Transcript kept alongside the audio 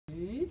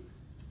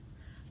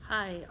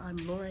Hi, I'm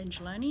Laura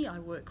Angeloni. I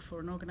work for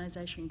an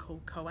organisation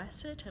called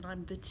COASIT and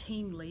I'm the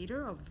team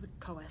leader of the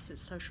COASIT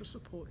Social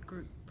Support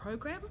Group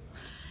program.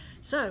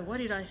 So what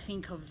did I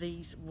think of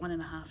these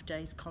 1.5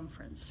 days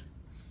conference?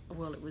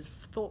 Well, it was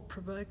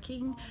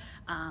thought-provoking,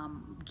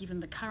 given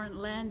the current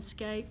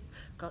landscape,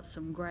 got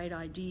some great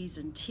ideas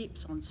and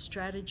tips on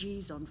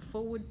strategies, on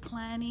forward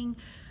planning.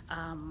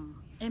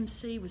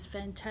 MC was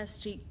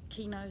fantastic,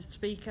 keynote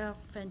speaker,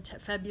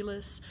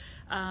 fabulous.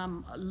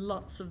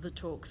 Lots of the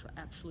talks were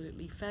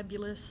absolutely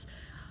fabulous.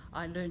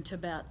 I learnt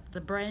about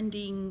the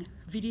branding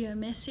video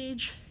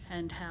message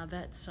and how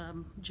that's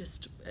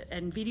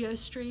and video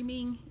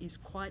streaming is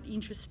quite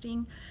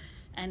interesting.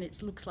 And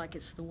it looks like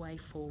it's the way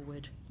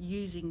forward,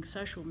 using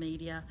social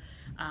media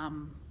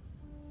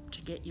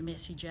to get your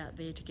message out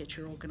there, to get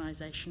your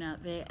organisation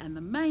out there. And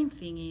the main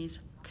thing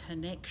is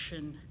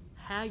connection,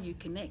 how you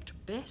connect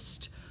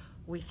best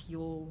with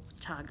your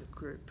target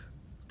group.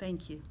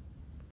 Thank you.